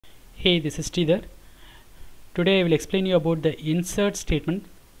Hey, this is Sridhar. Today I will explain you about the insert statement.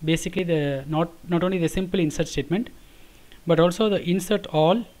 Basically, the not only the simple insert statement, but also the insert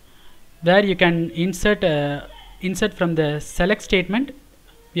all, where you can insert from the select statement.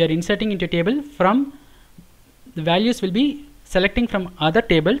 We are inserting into table from the values will be selecting from other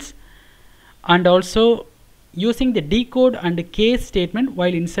tables, and also using the decode and case statement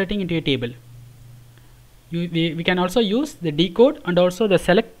while inserting into a table. We can also use the decode and also the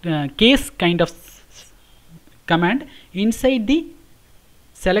select case kind of command inside the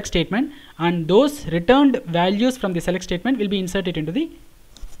select statement, and those returned values from the select statement will be inserted into the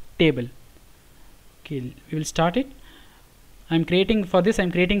table. Okay, we will start it. I'm creating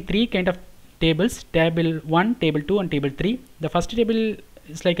three kind of tables: table 1, table 2 and table 3. The first table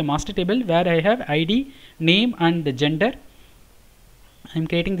is like a master table where I have ID, name and the gender. I'm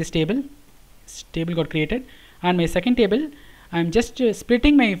creating this table. This table got created, and my second table I'm just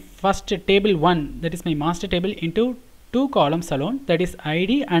splitting my first table 1, that is my master table, into two columns alone, that is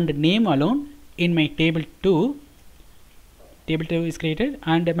ID and name alone in my table 2. Table 2 is created,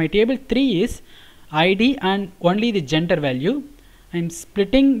 and my table 3 is ID and only the gender value. I'm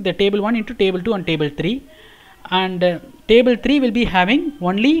splitting the table 1 into table 2 and table 3, and table 3 will be having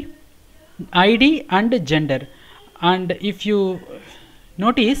only ID and gender. And if you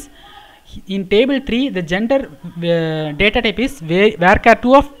notice, in table 3 the gender data type is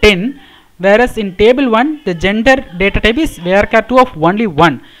varchar2 of 10, whereas in table 1 the gender data type is varchar2 of only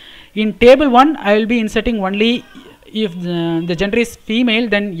 1. In table 1 I will be inserting only if the gender is female,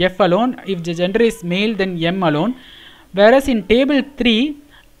 then F alone; if the gender is male, then M alone. Whereas in table 3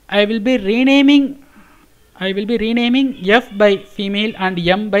 I will be renaming F by female and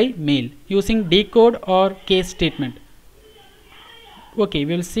M by male using decode or case statement. Okay,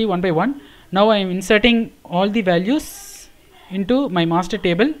 we will see one by one. Now I am inserting all the values into my master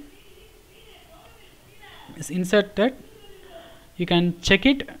table. It's inserted. You can check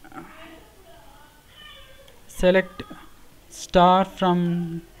it. Select star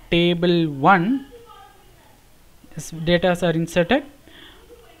from table 1. Yes, data are inserted,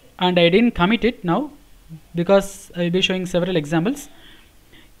 and I didn't commit it now because I will be showing several examples.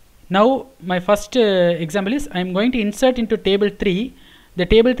 Now my first example is I am going to insert into table 3. The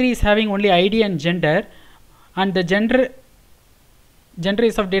table 3 is having only ID and gender, and the gender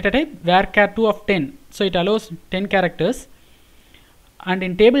is of data type varchar2 of 10, so it allows 10 characters. And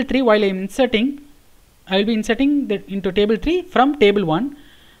in table 3, while I am inserting, I will be inserting into table 3 from table 1.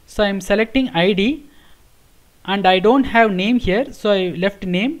 So I am selecting ID, and I don't have name here, so I left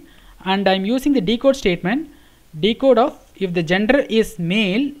name, and I am using the decode statement. Decode of, if the gender is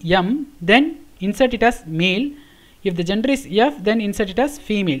male, M, then insert it as male. If the gender is F, then insert it as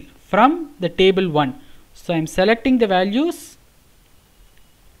female from the table 1. So I am selecting the values.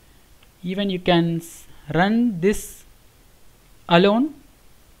 Even you can run this alone.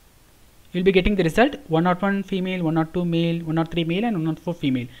 You will be getting the result: 101 female, 102 male, 103 male and 104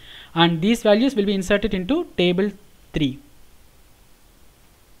 female. And these values will be inserted into table 3.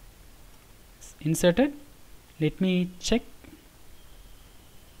 Inserted. Let me check.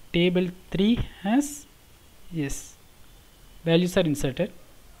 Table 3 has, yes, values are inserted.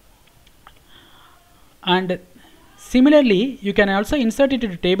 And similarly you can also insert it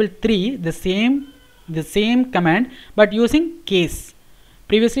into table 3 the same command, but using case.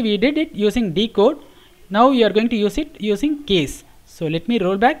 Previously we did it using decode. Now we are going to use it using case. So let me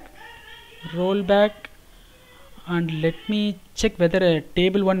roll back, and let me check whether a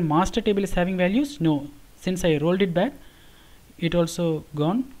table 1 master table is having values. No, since I rolled it back, it also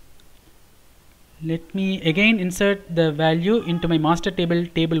gone. Let me again insert the value into my master table,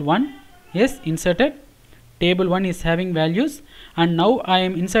 table 1. Yes, inserted. Table 1 is having values, and now I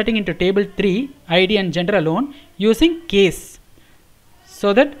am inserting into table 3 ID and gender alone using case,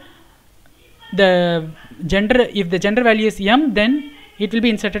 so that the gender, if the gender value is M, then it will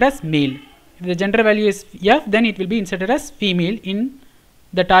be inserted as male. If the gender value is F, then it will be inserted as female in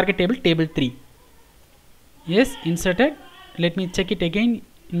the target table, table 3. Yes, inserted. Let me check it again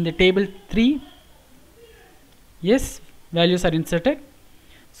in the table 3. Yes, values are inserted.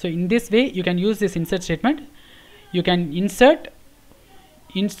 So in this way you can use this insert statement. You can insert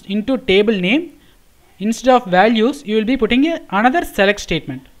into table name. Instead of values, you will be putting another select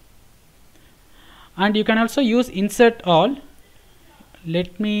statement. And you can also use insert all.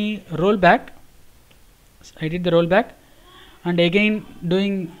 Let me roll back. I did the roll back, and again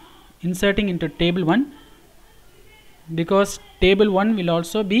doing inserting into table 1, because table 1 will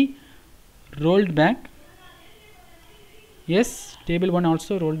also be rolled back. Yes, table 1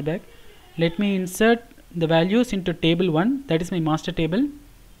 also rolled back. Let me insert the values into table 1, that is my master table.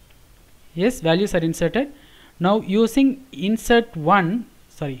 Yes, values are inserted. Now using insert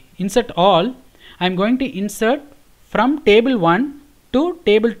all, I am going to insert from table 1 to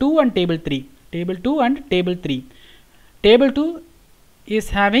table 2 and table 3. Table 2 and table 3. Table 2 is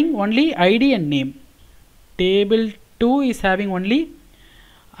having only ID and name. Table 2 is having only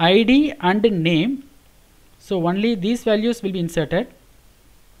ID and name. So only these values will be inserted.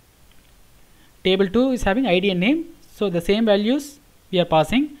 Table 2 is having ID and name. So the same values we are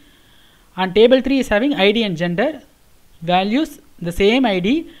passing. And table 3 is having ID and gender. Values the same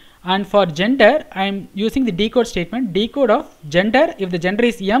ID. And for gender, I am using the decode statement. Decode of gender. If the gender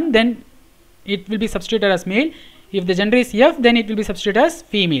is M, then it will be substituted as male. If the gender is F, then it will be substituted as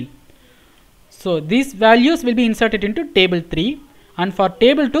female. So these values will be inserted into table 3. And for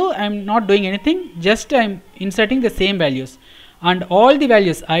table 2, I am not doing anything. Just I am inserting the same values. And all the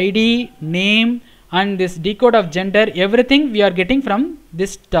values, ID, name, and this decode of gender, everything we are getting from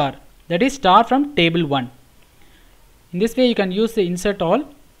this star. That is star from table 1. In this way you can use the insert all.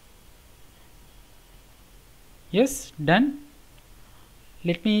 Yes, done.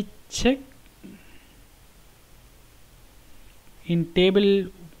 Let me check. In table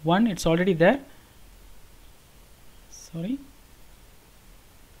 1 it's already there. Sorry.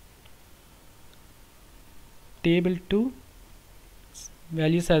 Table 2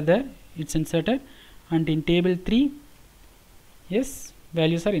 values are there, it's inserted. And in table 3, yes,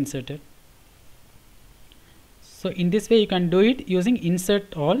 values are inserted. So in this way you can do it using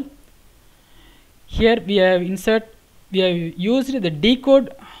insert all. Here we have used the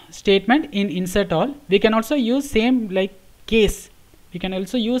decode statement in insert all. We can also use same like case. We can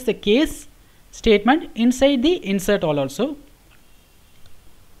also use the case statement inside the insert all also.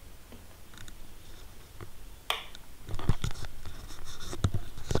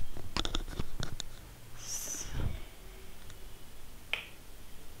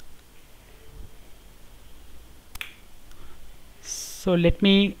 So let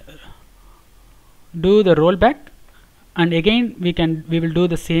me do the rollback, and again we will do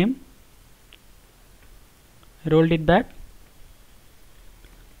the same. Rolled it back.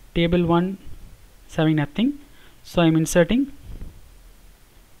 Table 1 is having nothing, so I am inserting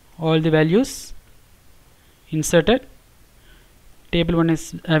all the values. Inserted. Table 1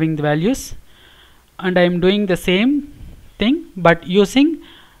 is having the values, and I am doing the same thing but using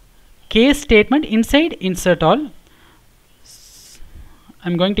case statement inside insert all. I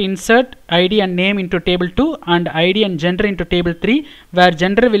am going to insert ID and name into table 2 and ID and gender into table 3, where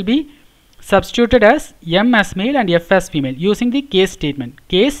gender will be substituted as M as male and F as female using the case statement.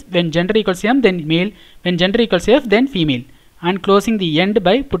 Case, when gender equals M, then male, when gender equals F, then female, and closing the end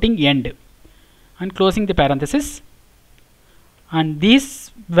by putting end and closing the parenthesis. And these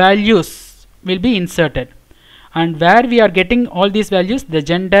values will be inserted, and where we are getting all these values, the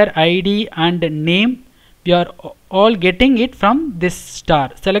gender, ID and name, we are all getting it from this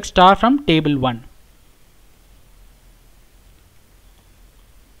star. Select star from table 1.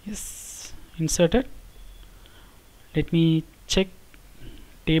 Yes, inserted. Let me check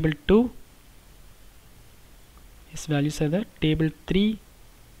table 2. Yes, values are there. Table 3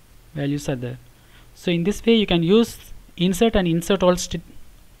 values are there. So in this way you can use insert and insert all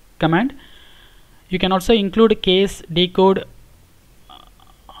command. You can also include case, decode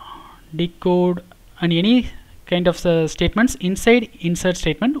and any kind of statements inside insert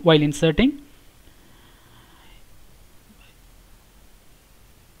statement while inserting.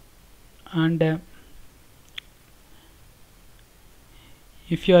 And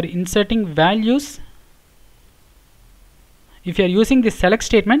if you are inserting values, if you are using the select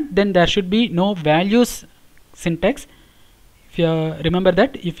statement, then there should be no values syntax. If you remember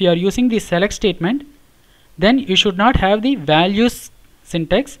that, if you are using the select statement, then you should not have the values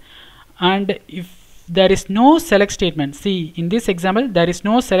syntax. And if there is no select statement, see in this example there is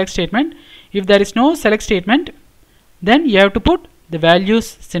no select statement. If there is no select statement, then you have to put the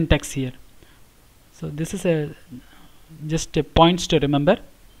values syntax here. So this is just a points to remember,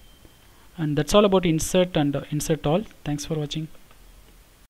 and that's all about insert and insert all. Thanks for watching.